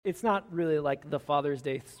It's not really like the Father's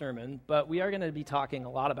Day sermon, but we are going to be talking a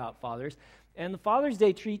lot about fathers. And the Father's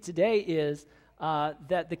Day treat today is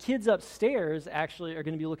that the kids upstairs actually are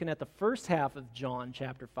going to be looking at the first half of John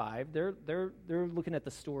chapter 5. They're looking at the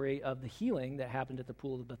story of the healing that happened at the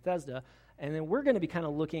pool of Bethesda. And then we're going to be kind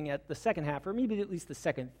of looking at the second half, or maybe at least the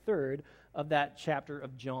second third of that chapter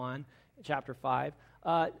of John, chapter 5.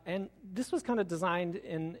 And this was kind of designed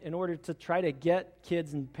in order to try to get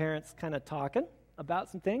kids and parents kind of talking about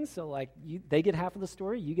some things. So like they get half of the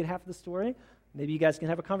story, you get half of the story. Maybe you guys can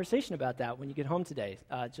have a conversation about that when you get home today,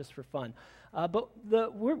 just for fun. But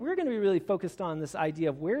we're going to be really focused on this idea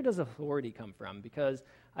of where does authority come from, because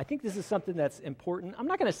I think this is something that's important. I'm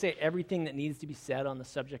not going to say everything that needs to be said on the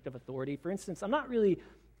subject of authority. For instance, I'm not really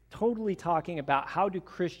totally talking about how do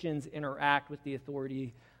Christians interact with the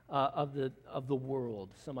authority of the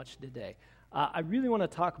world so much today. I really want to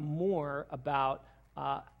talk more about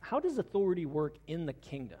how does authority work in the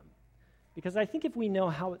kingdom? Because I think if we know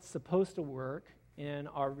how it's supposed to work in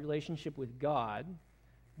our relationship with God,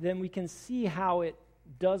 then we can see how it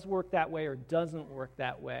does work that way or doesn't work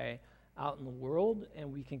that way out in the world,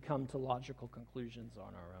 and we can come to logical conclusions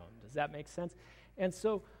on our own. Does that make sense? And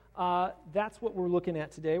so that's what we're looking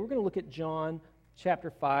at today. We're going to look at John chapter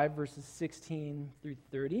 5, verses 16 through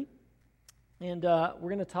 30. And we're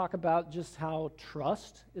going to talk about just how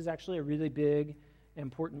trust is actually a really big,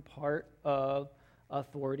 important part of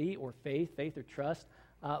authority or faith or trust.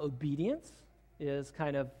 Obedience is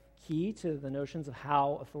kind of key to the notions of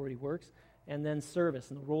how authority works. And then service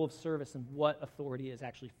and the role of service and what authority is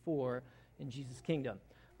actually for in Jesus' kingdom.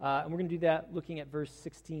 And we're going to do that looking at verse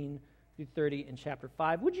 16 through 30 in chapter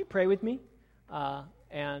 5. Would you pray with me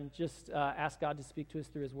and just ask God to speak to us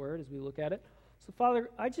through his word as we look at it? So, Father,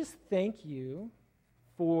 I just thank you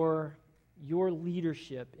for your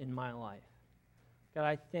leadership in my life. God,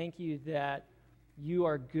 I thank you that you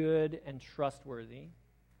are good and trustworthy,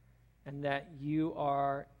 and that you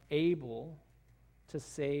are able to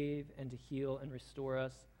save and to heal and restore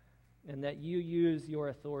us, and that you use your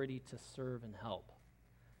authority to serve and help.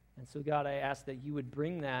 And so, God, I ask that you would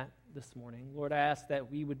bring that this morning. Lord, I ask that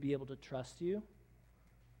we would be able to trust you.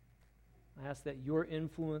 I ask that your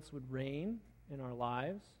influence would reign in our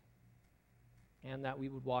lives, and that we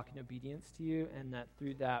would walk in obedience to you, and that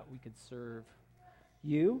through that we could serve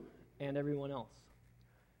you and everyone else.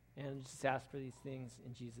 And just ask for these things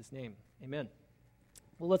in Jesus' name. Amen.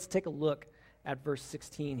 Well, let's take a look at verse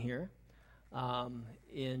 16 here.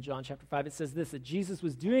 In John chapter 5, it says this, that Jesus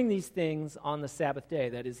was doing these things on the Sabbath day.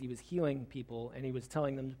 That is, he was healing people, and he was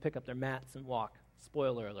telling them to pick up their mats and walk.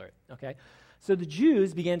 Spoiler alert, okay? So the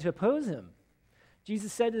Jews began to oppose him.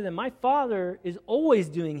 Jesus said to them, my Father is always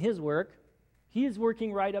doing his work. He is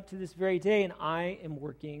working right up to this very day, and I am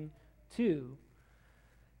working too.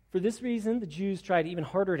 For this reason, the Jews tried even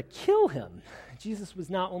harder to kill him. Jesus was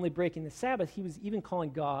not only breaking the Sabbath, he was even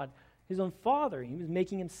calling God his own Father. He was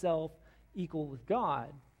making himself equal with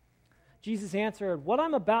God. Jesus answered, what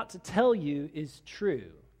I'm about to tell you is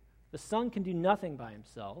true. The Son can do nothing by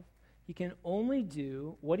himself. He can only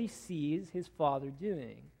do what he sees his Father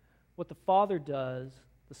doing. What the Father does,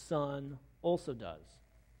 the Son also does.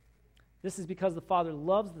 This is because the Father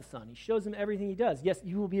loves the Son. He shows him everything he does. Yes,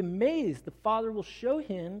 you will be amazed. The Father will show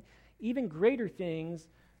him even greater things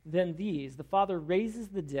than these. The Father raises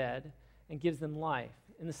the dead and gives them life.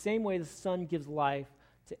 In the same way, the Son gives life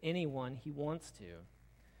to anyone he wants to.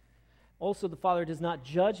 Also, the Father does not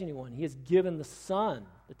judge anyone. He has given the Son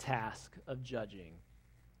the task of judging.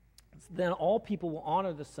 Then all people will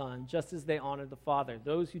honor the Son just as they honor the Father.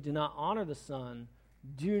 Those who do not honor the Son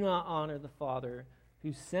do not honor the Father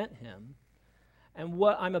who sent him. And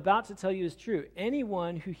what I'm about to tell you is true.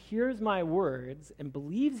 Anyone who hears my words and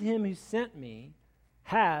believes him who sent me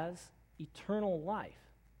has eternal life.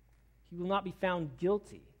 He will not be found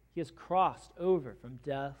guilty. He has crossed over from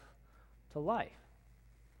death to life.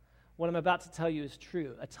 What I'm about to tell you is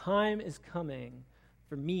true. A time is coming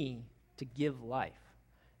for me to give life.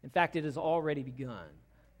 In fact, it has already begun.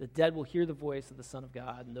 The dead will hear the voice of the Son of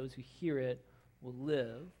God, and those who hear it will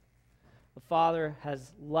live. The Father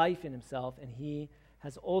has life in himself, and he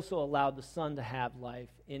has also allowed the Son to have life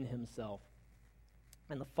in himself.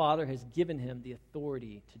 And the Father has given him the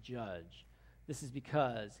authority to judge. This is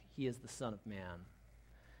because he is the Son of Man.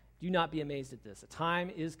 Do not be amazed at this. A time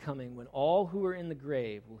is coming when all who are in the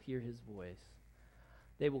grave will hear his voice.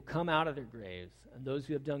 They will come out of their graves, and those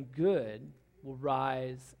who have done good will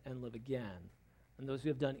rise and live again. And those who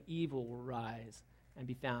have done evil will rise and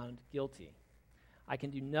be found guilty. I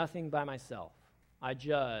can do nothing by myself. I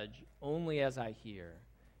judge only as I hear,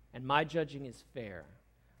 and my judging is fair.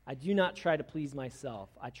 I do not try to please myself.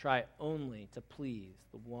 I try only to please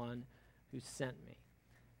the one who sent me.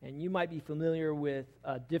 And you might be familiar with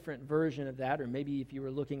a different version of that, or maybe if you were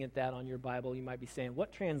looking at that on your Bible, you might be saying,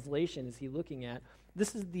 what translation is he looking at?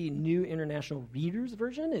 This is the New International Reader's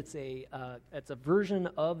Version. It's a version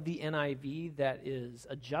of the NIV that is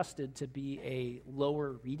adjusted to be a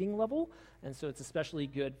lower reading level, and so it's especially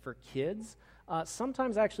good for kids.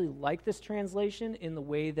 Sometimes I actually like this translation in the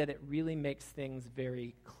way that it really makes things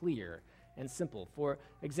very clear and simple. For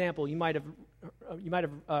example, you might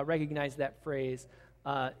have recognized that phrase.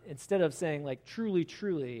 Instead of saying like truly,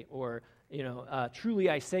 truly, or truly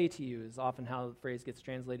I say to you is often how the phrase gets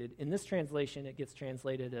translated. In this translation, it gets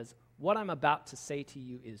translated as what I'm about to say to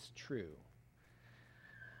you is true.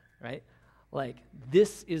 Right? Like,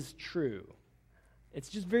 this is true. It's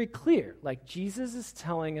just very clear. Like, Jesus is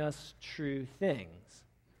telling us true things.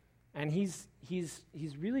 And he's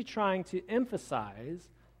really trying to emphasize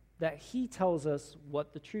that he tells us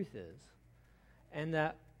what the truth is. And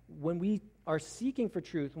that when we are seeking for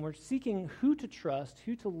truth, when we're seeking who to trust,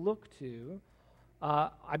 who to look to,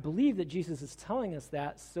 I believe that Jesus is telling us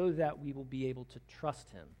that so that we will be able to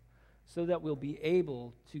trust him, so that we'll be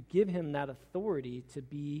able to give him that authority to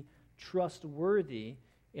be trustworthy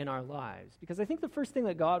in our lives. Because I think the first thing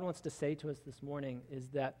that God wants to say to us this morning is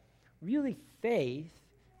that really faith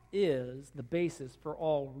is the basis for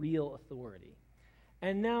all real authority.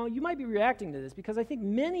 And now you might be reacting to this because I think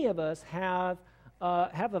many of us have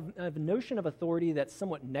a notion of authority that's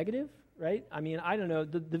somewhat negative, right? I mean, I don't know.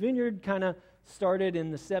 The Vineyard kind of started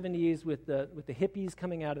in the 70s with the hippies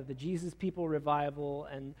coming out of the Jesus People revival,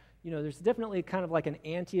 and there's definitely kind of like an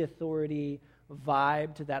anti-authority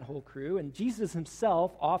vibe to that whole crew. And Jesus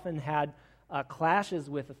himself often had clashes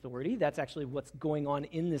with authority. That's actually what's going on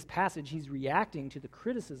in this passage. He's reacting to the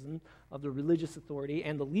criticism of the religious authority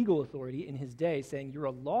and the legal authority in his day, saying you're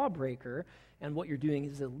a lawbreaker and what you're doing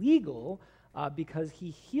is illegal. Because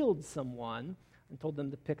he healed someone and told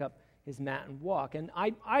them to pick up his mat and walk. And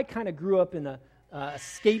I kind of grew up in a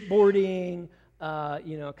skateboarding,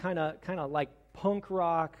 kind of like punk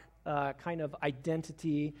rock kind of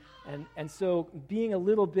identity. And so being a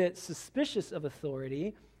little bit suspicious of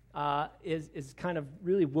authority is kind of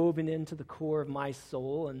really woven into the core of my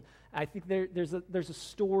soul. And I think there's a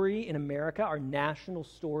story in America. Our national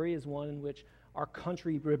story is one in which our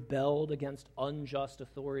country rebelled against unjust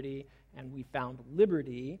authority, and we found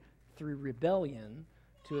liberty through rebellion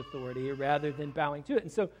to authority rather than bowing to it.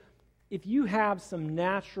 And so if you have some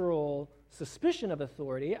natural suspicion of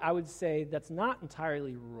authority, I would say that's not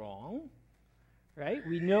entirely wrong, right?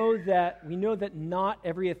 We know that not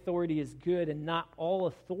every authority is good, and not all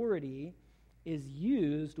authority is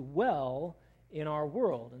used well in our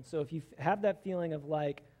world. And so if you have that feeling of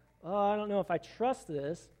like, oh, I don't know if I trust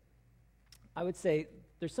this, I would say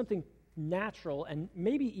there's something natural and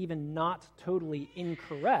maybe even not totally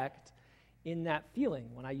incorrect in that feeling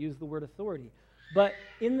when I use the word authority. But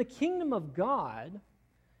in the kingdom of God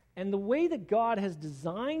and the way that God has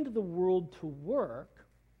designed the world to work,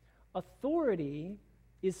 authority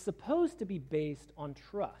is supposed to be based on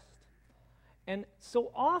trust. And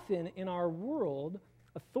so often in our world,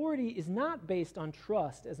 authority is not based on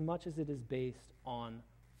trust as much as it is based on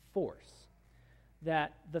force.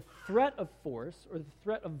 That the threat of force or the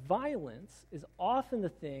threat of violence is often the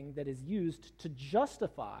thing that is used to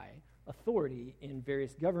justify authority in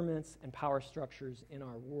various governments and power structures in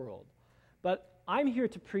our world. But I'm here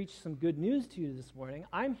to preach some good news to you this morning.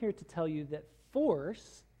 I'm here to tell you that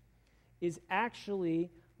force is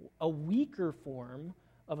actually a weaker form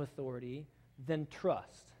of authority than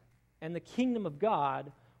trust. And the kingdom of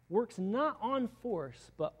God works not on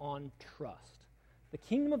force, but on trust. The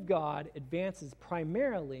kingdom of God advances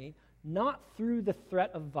primarily not through the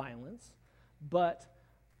threat of violence, but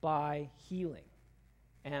by healing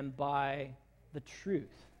and by the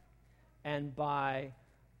truth and by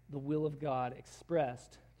the will of God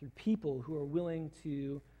expressed through people who are willing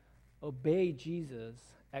to obey Jesus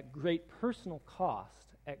at great personal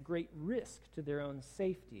cost, at great risk to their own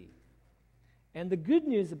safety. And the good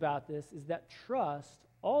news about this is that trust,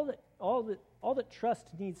 all that trust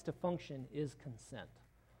needs to function is consent.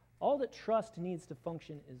 All that trust needs to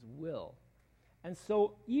function is will. And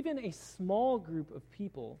so even a small group of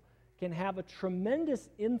people can have a tremendous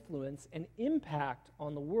influence and impact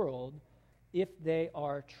on the world if they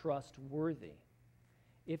are trustworthy.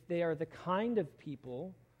 If they are the kind of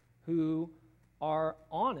people who are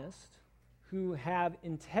honest, who have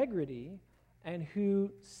integrity, and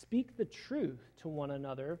who speak the truth to one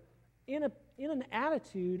another in an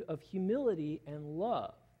attitude of humility and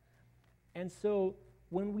love. And so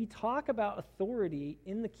when we talk about authority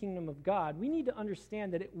in the kingdom of God, we need to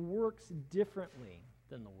understand that it works differently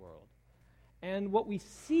than the world. And what we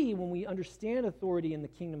see when we understand authority in the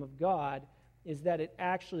kingdom of God is that it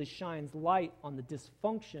actually shines light on the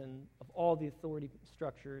dysfunction of all the authority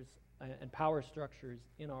structures and power structures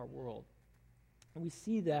in our world. And we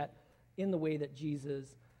see that in the way that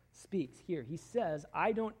Jesus speaks here. He says,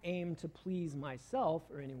 I don't aim to please myself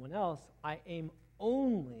or anyone else. I aim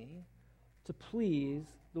only to please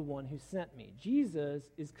the one who sent me. Jesus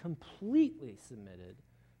is completely submitted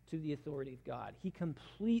to the authority of God. He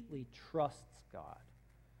completely trusts God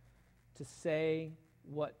to say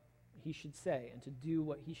what he should say and to do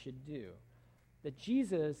what he should do. That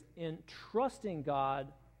Jesus, in trusting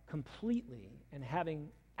God completely and having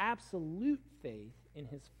absolute faith in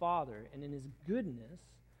his Father and in his goodness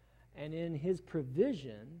and in his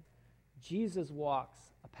provision, Jesus walks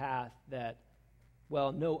a path that,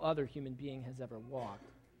 well, no other human being has ever walked,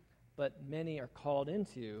 but many are called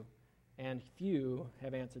into, and few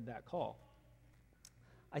have answered that call.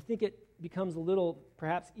 I think it becomes a little,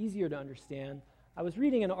 perhaps, easier to understand. I was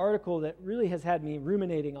reading an article that really has had me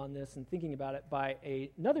ruminating on this and thinking about it by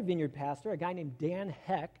another Vineyard pastor, a guy named Dan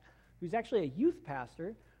Heck, who's actually a youth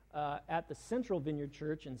pastor at the Central Vineyard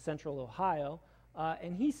Church in Central Ohio.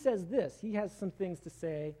 And he says this. He has some things to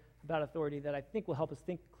say about authority that I think will help us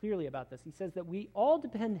think clearly about this. He says that we all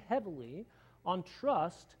depend heavily on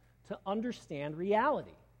trust to understand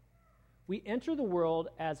reality. We enter the world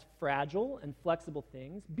as fragile and flexible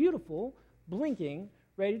things, beautiful, blinking,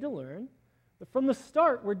 ready to learn. But from the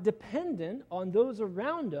start, we're dependent on those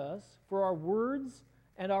around us for our words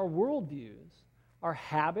and our worldviews, our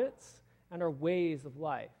habits and our ways of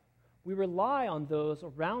life. We rely on those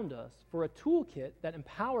around us for a toolkit that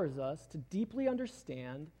empowers us to deeply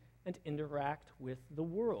understand and interact with the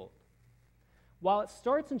world. While it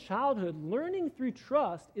starts in childhood, learning through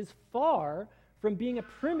trust is far from being a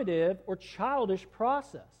primitive or childish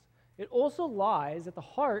process. It also lies at the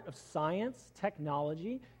heart of science,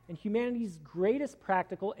 technology, and humanity's greatest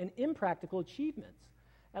practical and impractical achievements.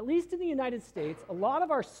 At least in the United States, a lot of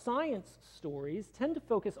our science stories tend to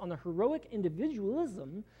focus on the heroic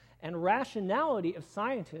individualism and rationality of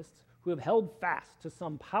scientists who have held fast to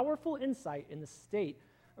some powerful insight in the state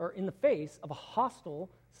or in the face of a hostile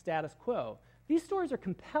status quo. These stories are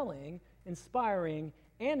compelling, inspiring,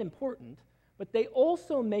 and important, but they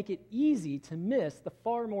also make it easy to miss the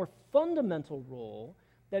far more fundamental role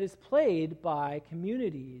that is played by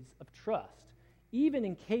communities of trust, even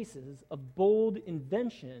in cases of bold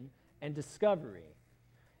invention and discovery.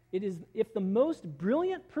 It is if the most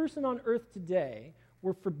brilliant person on earth today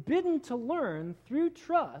were forbidden to learn through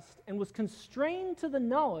trust and was constrained to the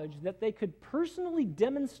knowledge that they could personally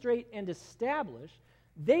demonstrate and establish,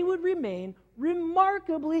 they would remain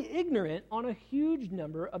remarkably ignorant on a huge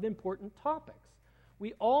number of important topics.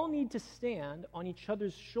 We all need to stand on each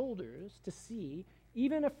other's shoulders to see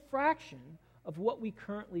even a fraction of what we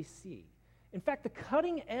currently see. In fact, the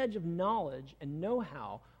cutting edge of knowledge and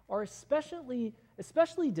know-how are especially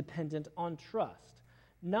dependent on trust,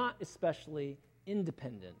 not especially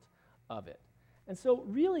independent of it. And so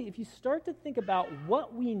really, if you start to think about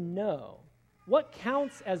what we know, what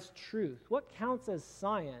counts as truth, what counts as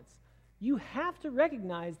science, you have to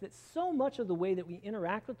recognize that so much of the way that we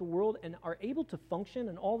interact with the world and are able to function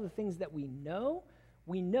and all the things that we know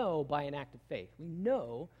by an act of faith. We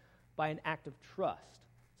know by an act of trust.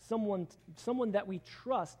 Someone that we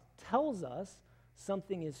trust tells us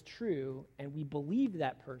something is true, and we believe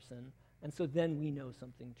that person, and so then we know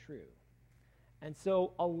something true. And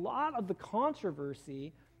so a lot of the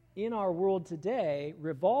controversy in our world today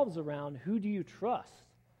revolves around who do you trust?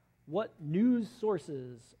 What news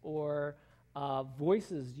sources or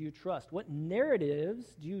voices do you trust? What narratives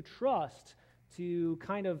do you trust to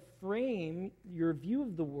kind of frame your view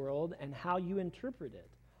of the world and how you interpret it?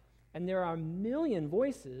 And there are a million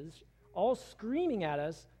voices all screaming at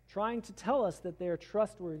us, trying to tell us that they are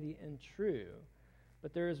trustworthy and true.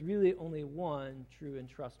 But there is really only one true and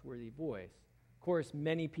trustworthy voice. Of course,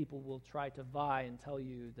 many people will try to vie and tell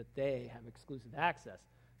you that they have exclusive access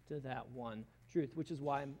to that one truth, which is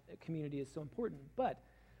why community is so important. But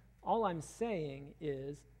all I'm saying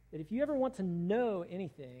is that if you ever want to know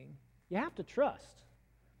anything, you have to trust.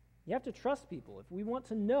 You have to trust people. If we want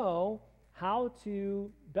to know how to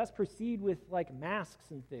best proceed with like masks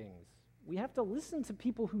and things, we have to listen to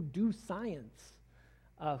people who do science,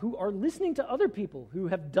 who are listening to other people who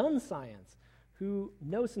have done science, who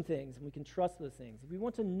know some things, and we can trust those things. If we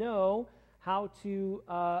want to know how to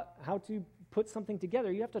put something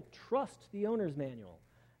together, you have to trust the owner's manual.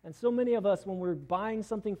 And so many of us, when we're buying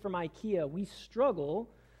something from IKEA, we struggle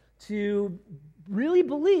to really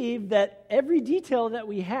believe that every detail that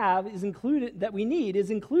we have is included, that we need, is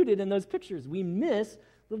included in those pictures. We miss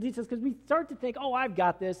little details because we start to think, oh, I've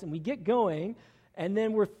got this, and we get going, and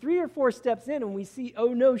then we're 3 or 4 steps in, and we see,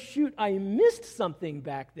 oh, no, shoot, I missed something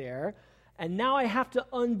back there, and now I have to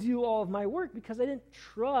undo all of my work because I didn't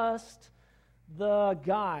trust the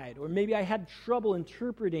guide, or maybe I had trouble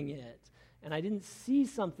interpreting it, and I didn't see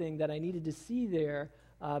something that I needed to see there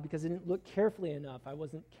because I didn't look carefully enough. I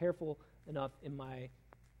wasn't careful enough in my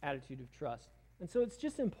attitude of trust. And so it's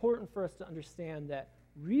just important for us to understand that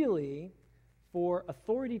really, for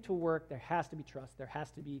authority to work, there has to be trust, there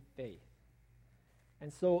has to be faith.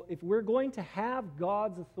 And so if we're going to have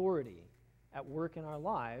God's authority at work in our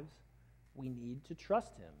lives, we need to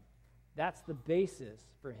trust him. That's the basis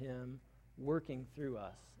for him working through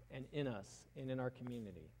us and in our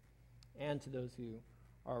community and to those who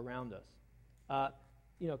are around us.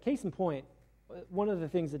 Case in point, one of the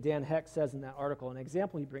things that Dan Heck says in that article, an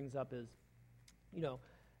example he brings up is,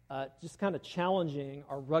 just kind of challenging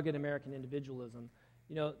our rugged American individualism.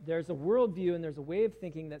 There's a worldview and there's a way of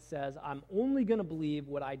thinking that says, I'm only going to believe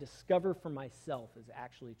what I discover for myself is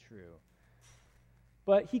actually true.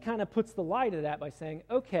 But he kind of puts the lie to that by saying,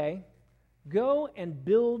 okay, go and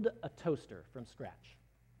build a toaster from scratch.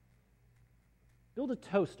 Build a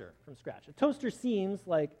toaster from scratch. A toaster seems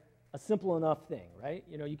like a simple enough thing, right?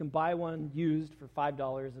 You can buy one used for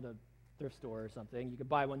 $5 at a thrift store or something. You could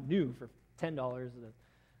buy one new for $10 at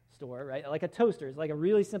a store, right? Like a toaster is like a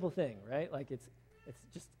really simple thing, right? Like it's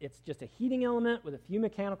just a heating element with a few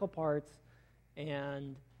mechanical parts,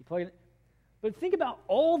 and you plug it in. But think about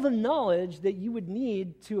all the knowledge that you would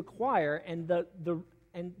need to acquire, and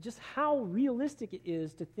and just how realistic it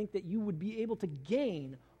is to think that you would be able to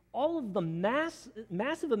gain all of the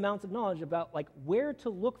massive amounts of knowledge about like where to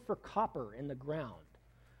look for copper in the ground.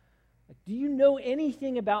 Like, do you know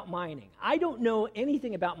anything about mining? I don't know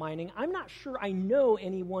anything about mining. I'm not sure I know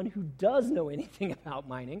anyone who does know anything about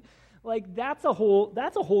mining. Like that's a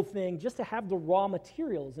whole thing just to have the raw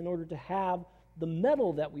materials in order to have the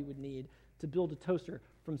metal that we would need to build a toaster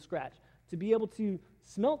from scratch, to be able to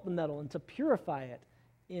smelt the metal and to purify it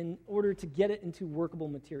in order to get it into workable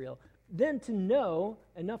material. Then to know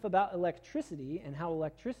enough about electricity and how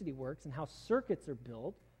electricity works and how circuits are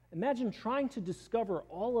built. Imagine trying to discover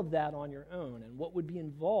all of that on your own and what would be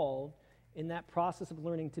involved in that process of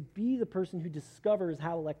learning to be the person who discovers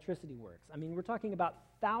how electricity works. I mean, we're talking about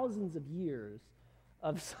thousands of years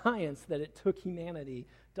of science that it took humanity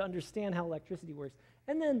to understand how electricity works.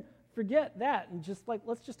 And then forget that and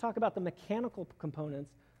let's just talk about the mechanical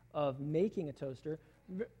components of making a toaster,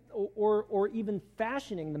 or even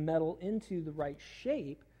fashioning the metal into the right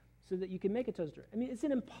shape so that you can make a toaster. I mean, it's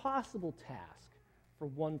an impossible task for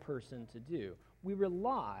one person to do. We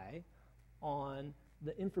rely on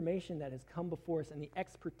the information that has come before us and the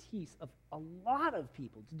expertise of a lot of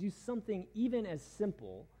people to do something even as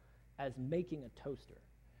simple as making a toaster.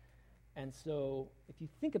 And so if you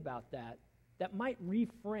think about that, that might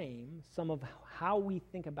reframe some of how we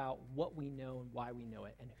think about what we know and why we know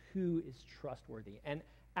it and who is trustworthy, and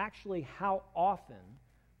actually how often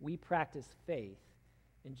we practice faith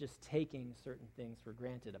in just taking certain things for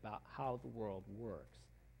granted about how the world works,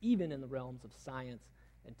 even in the realms of science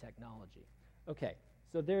and technology. Okay,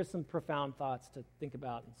 so there's some profound thoughts to think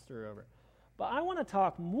about and stir over. But I want to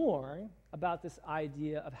talk more about this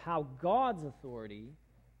idea of how God's authority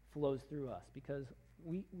flows through us, because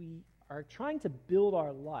we are trying to build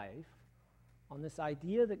our life on this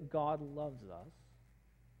idea that God loves us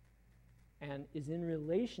and is in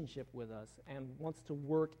relationship with us and wants to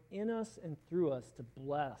work in us and through us to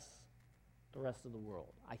bless the rest of the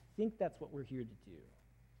world. I think that's what we're here to do.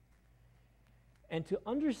 And to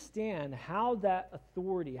understand how that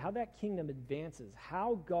authority, how that kingdom advances,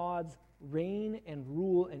 how God's reign and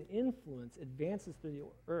rule and influence advances through the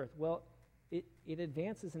earth, well, it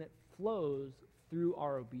advances and it flows through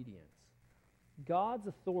our obedience. God's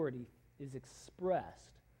authority is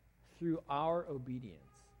expressed through our obedience,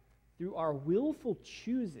 through our willful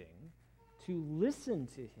choosing to listen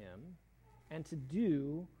to him and to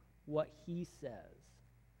do what he says.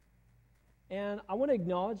 And I want to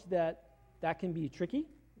acknowledge that can be tricky.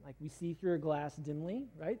 Like we see through a glass dimly,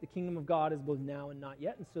 right? The kingdom of God is both now and not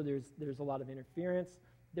yet, and so there's a lot of interference.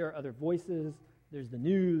 There are other voices. There's the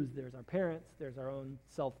news. There's our parents. There's our own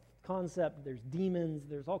self-concept. There's demons.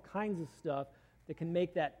 There's all kinds of stuff that can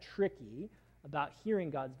make that tricky about hearing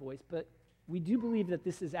God's voice. But we do believe that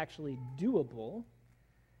this is actually doable,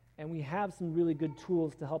 and we have some really good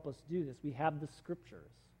tools to help us do this. We have the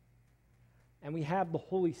scriptures, and we have the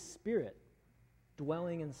Holy Spirit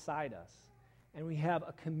dwelling inside us. and we have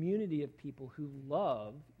a community of people who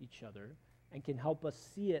love each other and can help us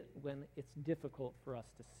see it when it's difficult for us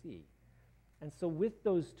to see. And so with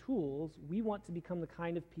those tools, we want to become the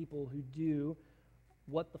kind of people who do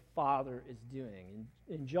what the Father is doing.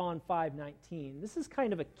 In John 5:19, this is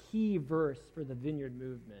kind of a key verse for the Vineyard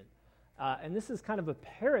movement. And this is kind of a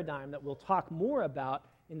paradigm that we'll talk more about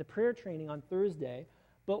in the prayer training on Thursday.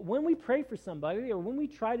 But when we pray for somebody, or when we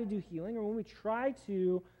try to do healing, or when we try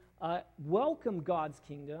to welcome God's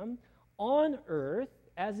kingdom on earth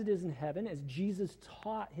as it is in heaven, as Jesus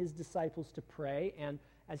taught his disciples to pray, and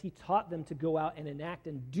as he taught them to go out and enact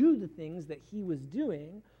and do the things that he was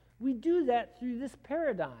doing, we do that through this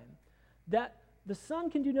paradigm, that the Son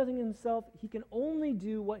can do nothing himself. He can only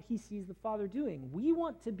do what he sees the Father doing. We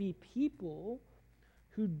want to be people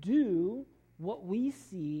who do what we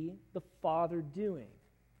see the Father doing.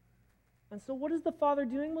 And so what is the Father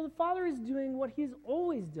doing? Well, the Father is doing what he's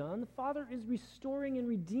always done. The Father is restoring and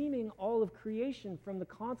redeeming all of creation from the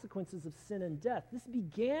consequences of sin and death. This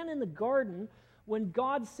began in the garden when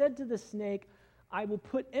God said to the snake, I will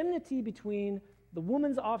put enmity between the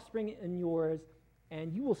woman's offspring and yours,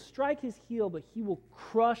 and you will strike his heel, but he will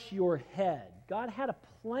crush your head. God had a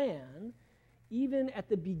plan even at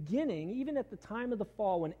the beginning, even at the time of the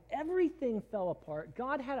fall, when everything fell apart.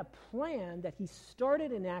 God had a plan that he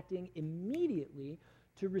started enacting immediately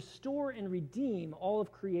to restore and redeem all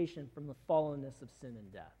of creation from the fallenness of sin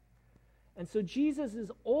and death. And so Jesus is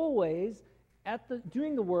always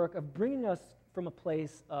doing the work of bringing us from a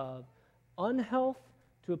place of unhealth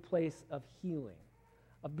to a place of healing,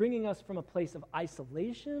 of bringing us from a place of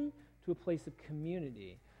isolation to a place of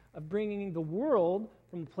community, of bringing the world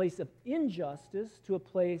from a place of injustice to a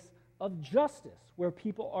place of justice, where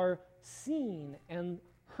people are seen and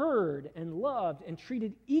heard and loved and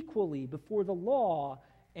treated equally before the law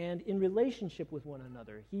and in relationship with one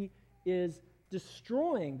another. He is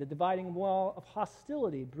destroying the dividing wall of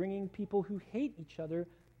hostility, bringing people who hate each other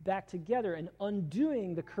back together and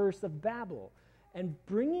undoing the curse of Babel, and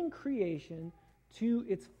bringing creation to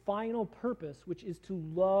its final purpose, which is to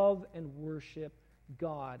love and worship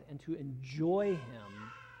God and to enjoy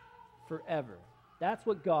him forever. That's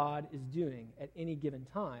what God is doing at any given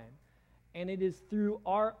time. And it is through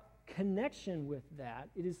our connection with that,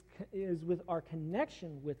 it is with our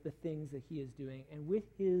connection with the things that he is doing and with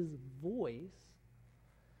his voice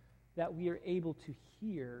that we are able to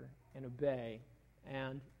hear and obey.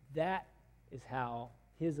 And that is how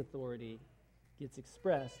his authority gets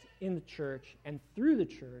expressed in the church and through the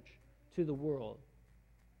church to the world.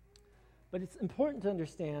 But it's important to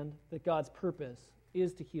understand that God's purpose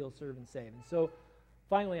is to heal, serve, and save. And so,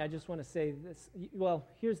 finally, I just want to say this. Well,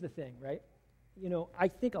 here's the thing, right? I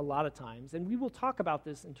think a lot of times, and we will talk about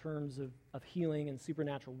this in terms of healing and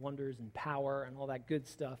supernatural wonders and power and all that good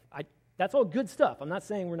stuff. That's all good stuff. I'm not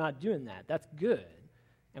saying we're not doing that. That's good.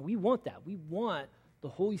 And we want that. We want the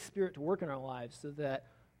Holy Spirit to work in our lives so that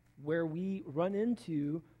where we run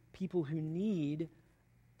into people who need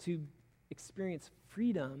to experience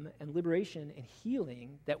freedom and liberation and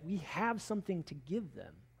healing, that we have something to give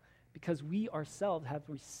them because we ourselves have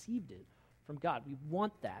received it from God. We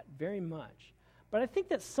want that very much. But I think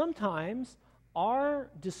that sometimes our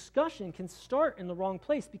discussion can start in the wrong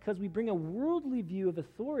place because we bring a worldly view of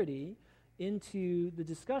authority into the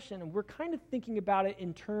discussion, and we're kind of thinking about it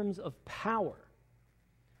in terms of power.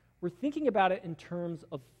 We're thinking about it in terms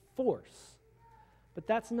of force. But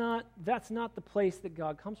that's not the place that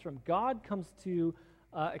God comes from. God comes to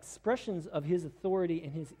expressions of his authority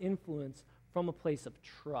and his influence from a place of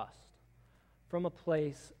trust, from a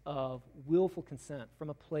place of willful consent, from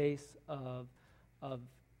a place of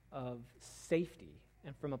safety,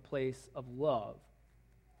 and from a place of love.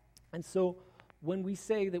 And so when we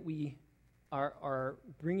say that we are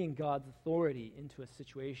bringing God's authority into a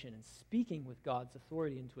situation and speaking with God's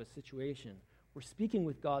authority into a situation, we're speaking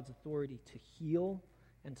with God's authority to heal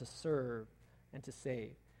and to serve and to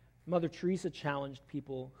save. Mother Teresa challenged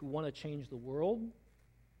people who want to change the world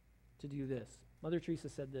to do this. Mother Teresa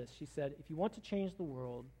said this. She said, if you want to change the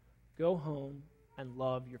world, go home and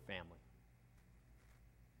love your family.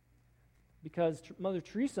 Because Mother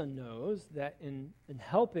Teresa knows that in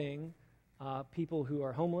helping people who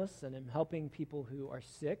are homeless and in helping people who are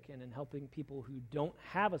sick and in helping people who don't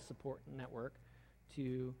have a support network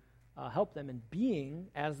to help them, and being,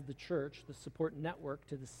 as the church, the support network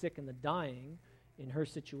to the sick and the dying in her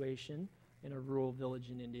situation in a rural village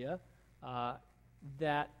in India,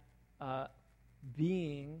 that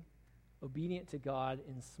being obedient to God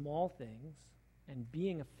in small things and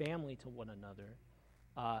being a family to one another,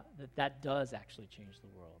 that does actually change the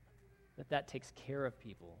world, that takes care of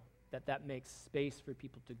people, that makes space for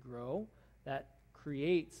people to grow that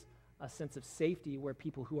creates a sense of safety where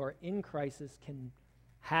people who are in crisis can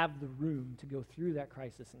have the room to go through that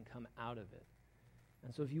crisis and come out of it.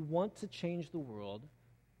 And so if you want to change the world,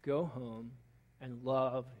 go home and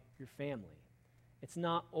love your family. It's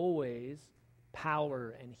not always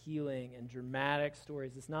power and healing and dramatic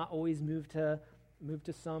stories. It's not always move to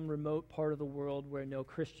some remote part of the world where no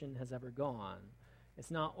Christian has ever gone.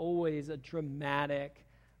 It's not always a dramatic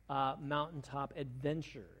mountaintop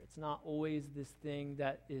adventure. It's not always this thing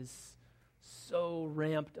that is so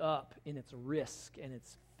ramped up in its risk and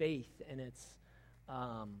its faith and its,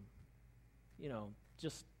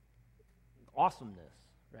 just awesomeness,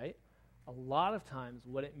 right? A lot of times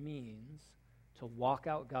what it means to walk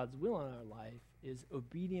out God's will in our life is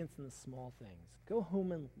obedience in the small things. Go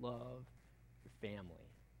home and love your family.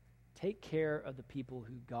 Take care of the people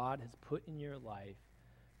who God has put in your life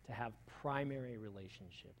to have primary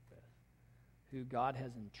relationship with, who God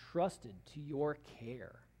has entrusted to your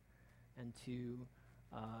care and to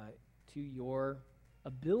your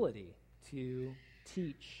ability to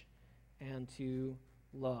teach and to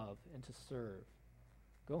love and to serve.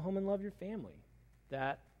 Go home and love your family.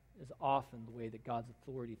 That is often the way that God's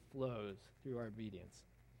authority flows through our obedience.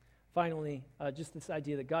 Finally, just this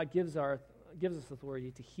idea that God gives us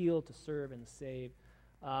authority to heal, to serve, and to save.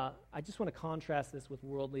 I just want to contrast this with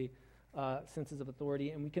worldly senses of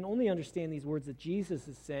authority, and we can only understand these words that Jesus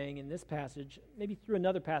is saying in this passage, maybe through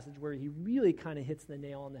another passage where he really kind of hits the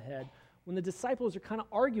nail on the head, when the disciples are kind of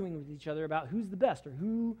arguing with each other about who's the best or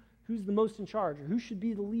who's the most in charge or who should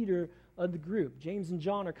be the leader of the group. James and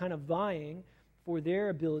John are kind of vying for their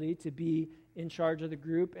ability to be in charge of the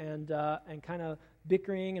group and kind of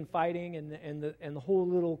bickering and fighting, and the whole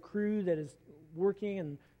little crew that is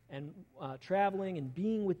working and traveling and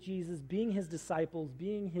being with Jesus, being his disciples,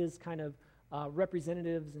 being his kind of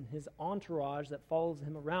representatives and his entourage that follows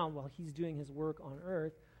him around while he's doing his work on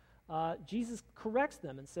earth. Jesus corrects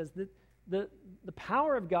them and says that the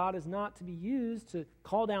power of God is not to be used to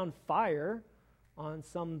call down fire on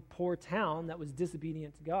some poor town that was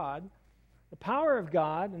disobedient to God. The power of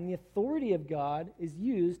God and the authority of God is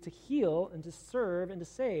used to heal and to serve and to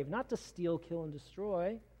save, not to steal, kill, and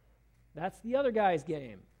destroy. That's the other guy's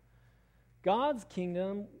game. God's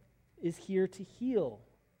kingdom is here to heal,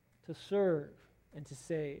 to serve, and to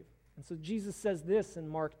save. And so Jesus says this in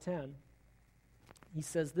Mark 10. He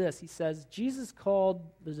says this. He says, Jesus called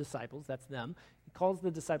the disciples, that's them, he calls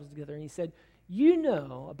the disciples together, and he said, "You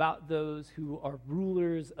know about those who are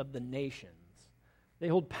rulers of the nations. They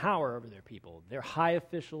hold power over their people. Their high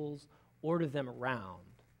officials order them around.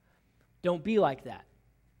 Don't be like that.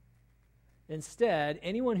 Instead,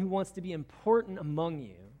 anyone who wants to be important among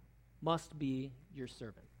you must be your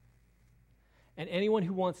servant. And anyone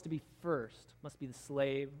who wants to be first must be the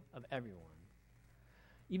slave of everyone.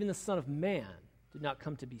 Even the Son of Man did not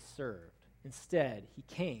come to be served. Instead, he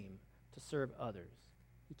came to serve others.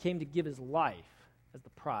 He came to give his life as the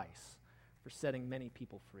price for setting many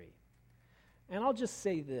people free." And I'll just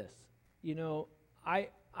say this.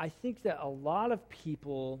 I think that a lot of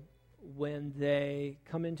people, when they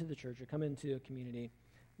come into the church or come into a community,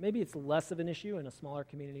 maybe it's less of an issue in a smaller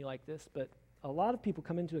community like this, but a lot of people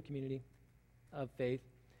come into a community of faith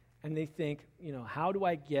and they think, how do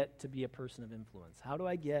I get to be a person of influence? How do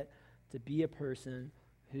I get to be a person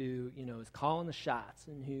who, is calling the shots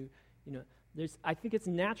and who, I think it's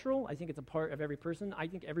natural. I think it's a part of every person. I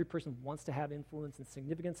think every person wants to have influence and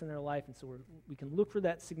significance in their life, and so we can look for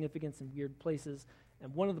that significance in weird places.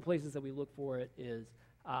 And one of the places that we look for it is,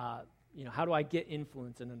 how do I get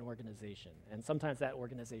influence in an organization? And sometimes that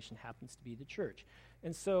organization happens to be the church.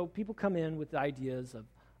 And so people come in with ideas of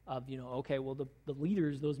okay, well, the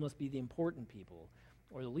leaders, those must be the important people.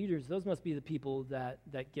 Or the leaders, those must be the people that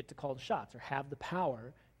get to call the shots or have the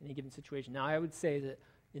power in a given situation. Now, I would say that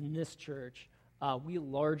in this church, we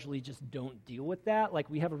largely just don't deal with that. Like,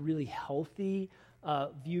 we have a really healthy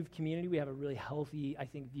view of community. We have a really healthy, I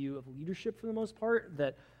think, view of leadership for the most part,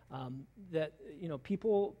 that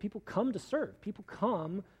people come to serve. People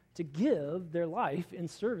come to give their life in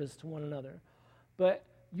service to one another. But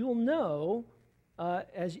you'll know,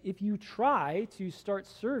 as if you try to start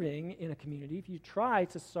serving in a community, if you try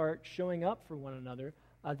to start showing up for one another,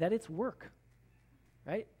 that it's work.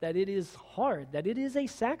 Right? That it is hard, that it is a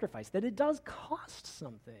sacrifice, that it does cost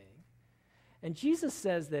something. And Jesus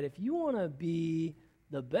says that if you want to be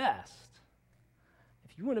the best,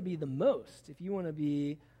 if you want to be the most, if you want to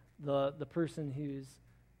be the person who's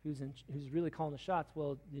really calling the shots,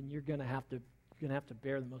 well, then you're going to have to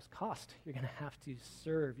bear the most cost. You're going to have to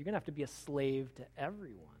serve. You're going to have to be a slave to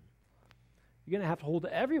everyone. You're going to have to hold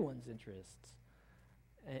everyone's interests.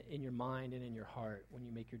 in your mind and in your heart when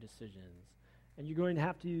you make your decisions. And you're going to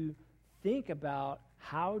have to think about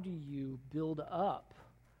how do you build up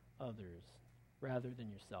others rather than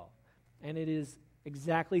yourself. And it is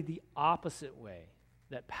exactly the opposite way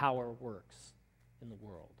that power works in the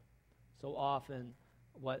world. So often,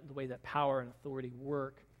 the way that power and authority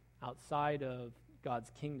work outside of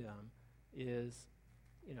God's kingdom is,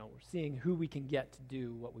 we're seeing who we can get to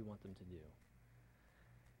do what we want them to do.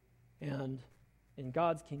 And in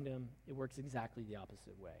God's kingdom, it works exactly the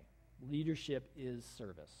opposite way. Leadership is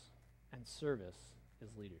service, and service is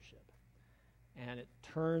leadership. And it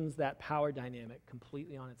turns that power dynamic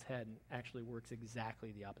completely on its head and actually works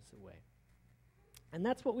exactly the opposite way. And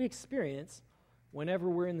that's what we experience whenever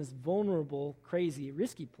we're in this vulnerable, crazy,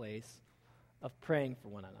 risky place of praying for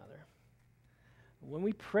one another. When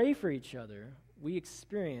we pray for each other, we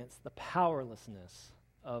experience the powerlessness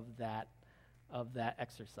of that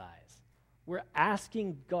exercise. We're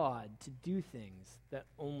asking God to do things that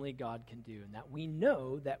only God can do, and that we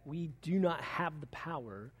know that we do not have the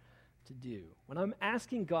power to do. When I'm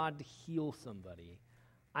asking God to heal somebody,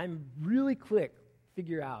 I'm really quick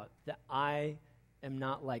figure out that I am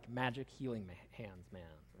not like magic healing hands man,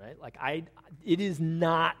 right? Like it is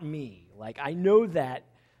not me. Like I know that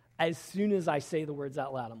as soon as I say the words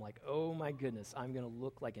out loud, I'm like, oh my goodness, I'm going to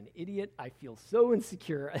look like an idiot. I feel so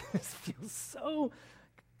insecure. I just feel so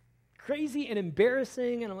crazy and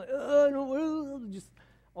embarrassing. And I'm like, oh, no, just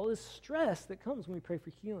all this stress that comes when we pray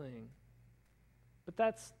for healing. But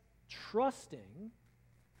that's trusting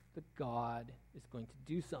that God is going to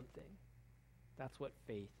do something. That's what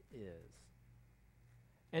faith is.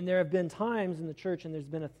 And there have been times in the church, and there's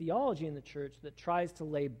been a theology in the church that tries to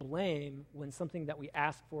lay blame when something that we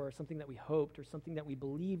asked for, or something that we hoped, or something that we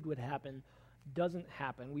believed would happen doesn't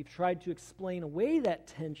happen. We've tried to explain away that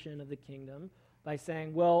tension of the kingdom by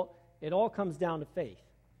saying, well, it all comes down to faith.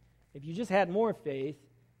 If you just had more faith,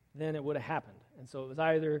 then it would have happened. And so it was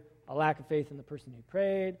either a lack of faith in the person who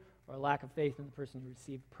prayed, or a lack of faith in the person who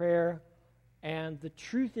received prayer. And the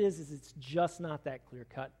truth is it's just not that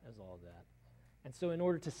clear-cut as all of that. And so in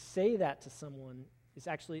order to say that to someone is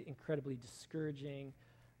actually incredibly discouraging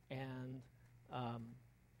and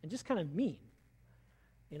just kind of mean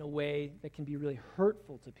in a way that can be really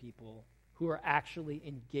hurtful to people who are actually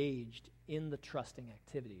engaged in the trusting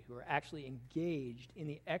activity, who are actually engaged in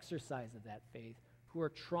the exercise of that faith, who are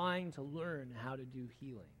trying to learn how to do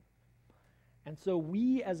healing. And so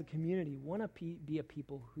we as a community want to be a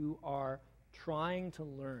people who are trying to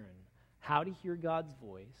learn how to hear God's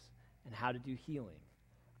voice and how to do healing.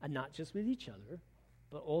 And not just with each other,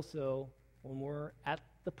 but also when we're at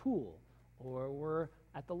the pool, or we're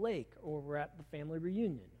at the lake, or we're at the family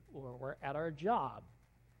reunion, or we're at our job,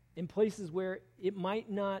 in places where it might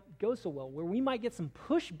not go so well, where we might get some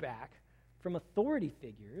pushback from authority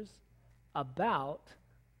figures about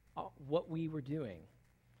what we were doing,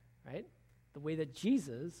 right? The way that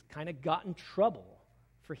Jesus kind of got in trouble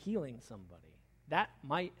for healing somebody. That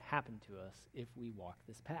might happen to us if we walk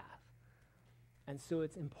this path. And so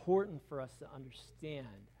it's important for us to understand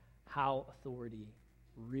how authority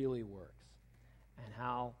really works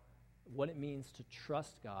and what it means to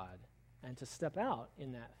trust God and to step out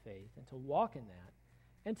in that faith and to walk in that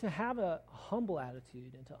and to have a humble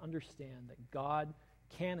attitude and to understand that God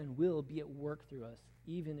can and will be at work through us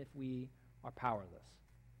even if we are powerless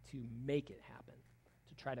to make it happen,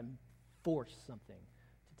 to try to force something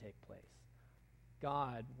to take place.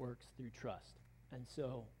 God works through trust. And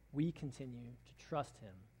so we continue to trust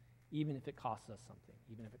him, even if it costs us something,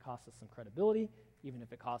 even if it costs us some credibility, even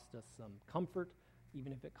if it costs us some comfort,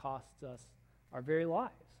 even if it costs us our very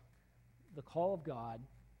lives. The call of God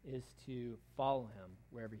is to follow him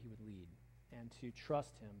wherever he would lead and to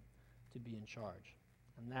trust him to be in charge.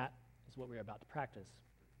 And that is what we're about to practice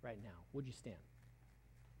right now. Would you stand?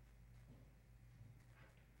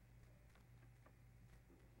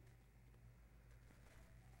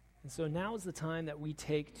 And so now is the time that we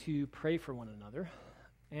take to pray for one another.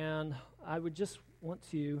 And I would just want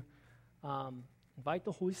to invite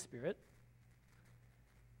the Holy Spirit.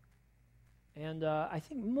 And I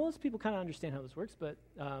think most people kind of understand how this works, but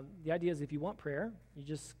the idea is if you want prayer, you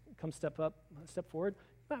just step forward.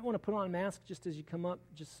 You might want to put on a mask just as you come up,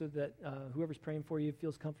 just so that whoever's praying for you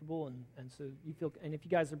feels comfortable, and so you feel. And if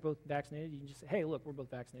you guys are both vaccinated, you can just say, "Hey, look, we're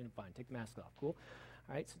both vaccinated. Fine, take the mask off. Cool."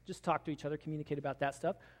 All right, so just talk to each other, communicate about that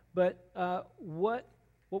stuff. But what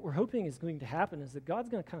we're hoping is going to happen is that God's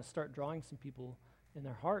going to kind of start drawing some people in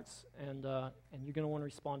their hearts, and you're going to want to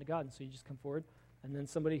respond to God. And so you just come forward, and then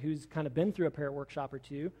somebody who's kind of been through a prayer workshop or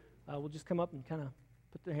two will just come up and kind of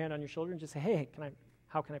put their hand on your shoulder and just say, "Hey,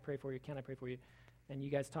 how can I pray for you? Can I pray for you?" and you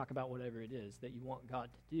guys talk about whatever it is that you want God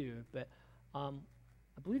to do. But I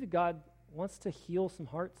believe that God wants to heal some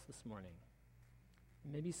hearts this morning.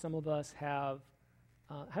 Maybe some of us have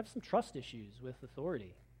some trust issues with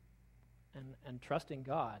authority and trusting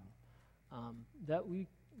God that we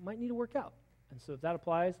might need to work out. And so if that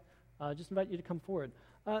applies, just invite you to come forward.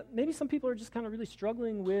 Maybe some people are just kind of really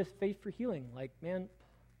struggling with faith for healing. Like, man,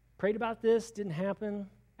 prayed about this, didn't happen.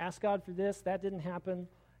 Asked God for this, that didn't happen.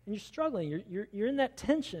 And you're struggling. You're in that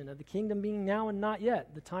tension of the kingdom being now and not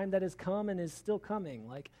yet, the time that has come and is still coming.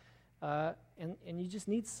 Like, and you just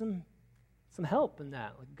need some help in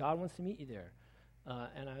that. Like, God wants to meet you there.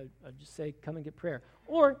 And I just say, come and get prayer.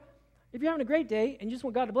 Or if you're having a great day and you just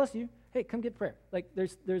want God to bless you, hey, come get prayer. Like,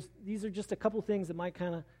 these are just a couple things that might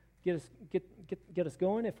kind of get us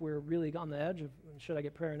going if we're really on the edge of should I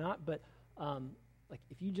get prayer or not. But like,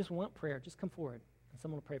 if you just want prayer, just come forward and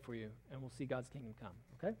someone will pray for you, and we'll see God's kingdom come.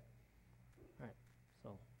 Okay? All right.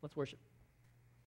 So let's worship.